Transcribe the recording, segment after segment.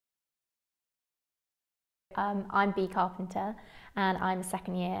I'm B Carpenter and I'm a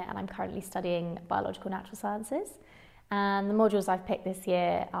second year and I'm currently studying biological natural sciences. And the modules I've picked this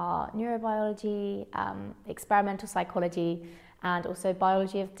year are neurobiology, experimental psychology, and also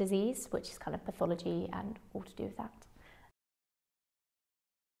biology of disease, which is kind of pathology and all to do with that.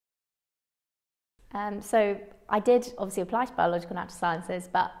 So I did obviously apply to biological natural sciences,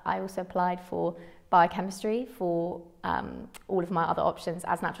 but I also applied for biochemistry for all of my other options,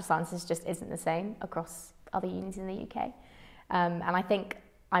 as natural sciences just isn't the same across other unis in the UK. And I think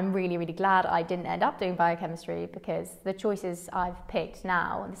I'm really, really glad I didn't end up doing biochemistry, because the choices I've picked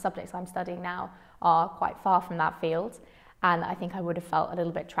now and the subjects I'm studying now are quite far from that field. And I think I would have felt a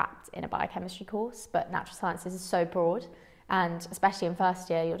little bit trapped in a biochemistry course, but natural sciences is so broad. And especially in first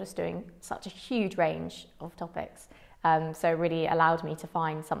year, you're just doing such a huge range of topics. So it really allowed me to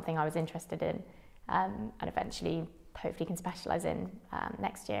find something I was interested in, and eventually hopefully can specialise in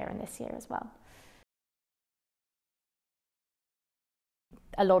next year and this year as well.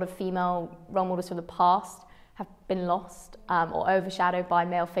 A lot of female role models from the past have been lost or overshadowed by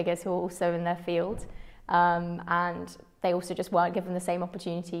male figures who are also in their field. And they also just weren't given the same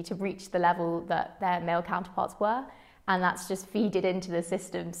opportunity to reach the level that their male counterparts were. And that's just feeded into the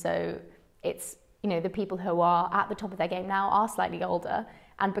system. So it's, you know, the people who are at the top of their game now are slightly older.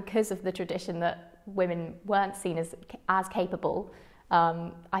 And because of the tradition that women weren't seen as capable,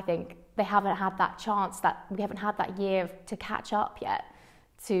 I think they haven't had that chance, that we haven't had that year to catch up yet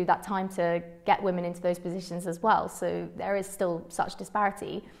to that time to get women into those positions as well. So there is still such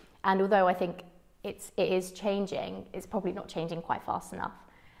disparity. And although I think it is changing, it's probably not changing quite fast enough.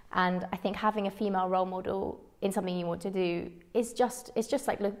 And I think having a female role model in something you want to do it's just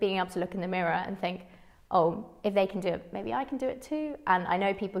like being able to look in the mirror and think, oh, if they can do it, maybe I can do it too. And I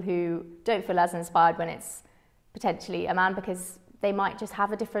know people who don't feel as inspired when it's potentially a man, because they might just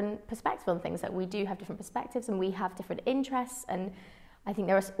have a different perspective on things. That we do have different perspectives and we have different interests. And I think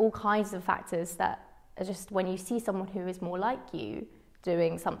there are all kinds of factors that are just, when you see someone who is more like you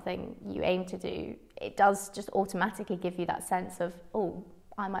doing something you aim to do, it does just automatically give you that sense of, oh,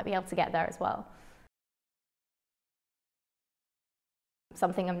 I might be able to get there as well.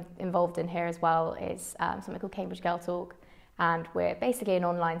 Something I'm involved in here as well is something called Cambridge Girl Talk, and we're basically an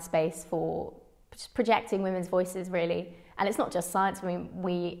online space for projecting women's voices, really. And it's not just science. I mean,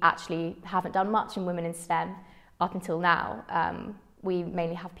 we actually haven't done much in women in STEM up until now. We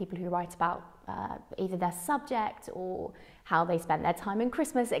mainly have people who write about either their subject or how they spent their time in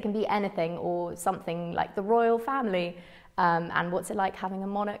Christmas. It can be anything, or something like the royal family, and what's it like having a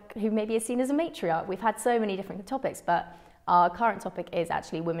monarch who maybe is seen as a matriarch. We've had so many different topics, but our current topic is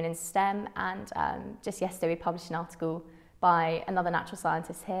actually women in STEM, and just yesterday we published an article by another natural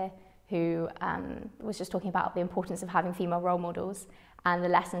scientist here who was just talking about the importance of having female role models and the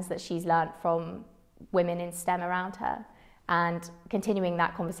lessons that she's learnt from women in STEM around her. And continuing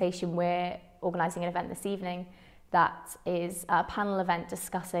that conversation, we're organising an event this evening that is a panel event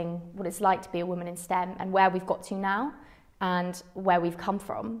discussing what it's like to be a woman in STEM and where we've got to now and where we've come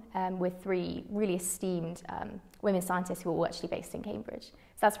from, with three really esteemed women scientists who are all actually based in Cambridge.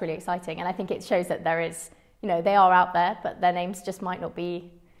 So that's really exciting, and I think it shows that there is, you know, they are out there, but their names just might not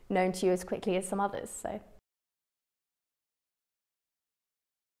be known to you as quickly as some others.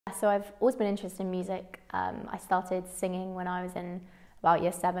 So I've always been interested in music. I started singing when I was in about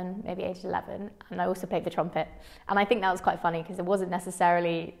year 7, maybe age 11, and I also played the trumpet. And I think that was quite funny because it wasn't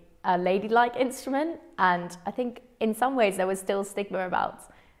necessarily a ladylike instrument, and I think in some ways there was still stigma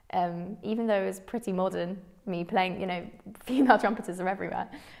about, even though it was pretty modern, me playing, you know, female trumpeters are everywhere,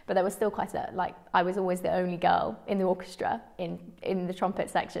 but there was still quite a, like, I was always the only girl in the orchestra in the trumpet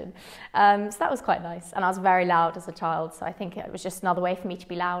section. So that was quite nice, and I was very loud as a child, so I think it was just another way for me to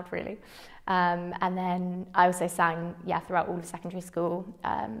be loud, really. And then I also sang, throughout all of secondary school,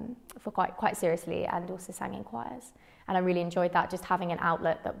 for quite seriously, and also sang in choirs. And I really enjoyed that, just having an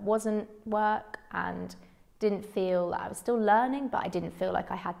outlet that wasn't work and didn't feel like I was still learning, but I didn't feel like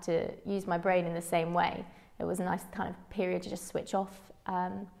I had to use my brain in the same way. It was a nice kind of period to just switch off.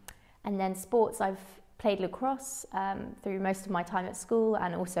 And then sports, I've played lacrosse through most of my time at school,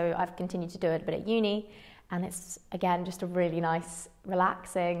 and also I've continued to do it a bit at uni. And it's, again, just a really nice,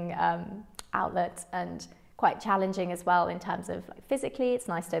 relaxing outlet, and quite challenging as well in terms of, like, physically. It's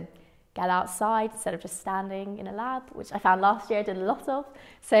nice to get outside instead of just standing in a lab, which I found last year I did a lot of.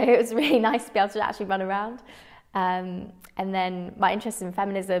 So it was really nice to be able to actually run around. And then my interest in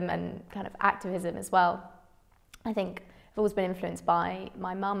feminism and kind of activism as well. I think I've always been influenced by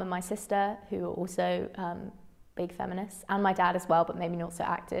my mum and my sister, who are also big feminists, and my dad as well, but maybe not so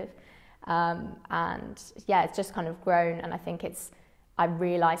active. And yeah, it's just kind of grown, and I think I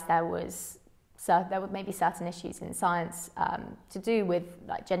realised there was So there were maybe certain issues in science to do with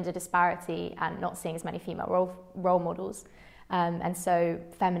like gender disparity and not seeing as many female role models. And so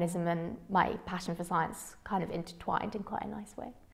feminism and my passion for science kind of intertwined in quite a nice way.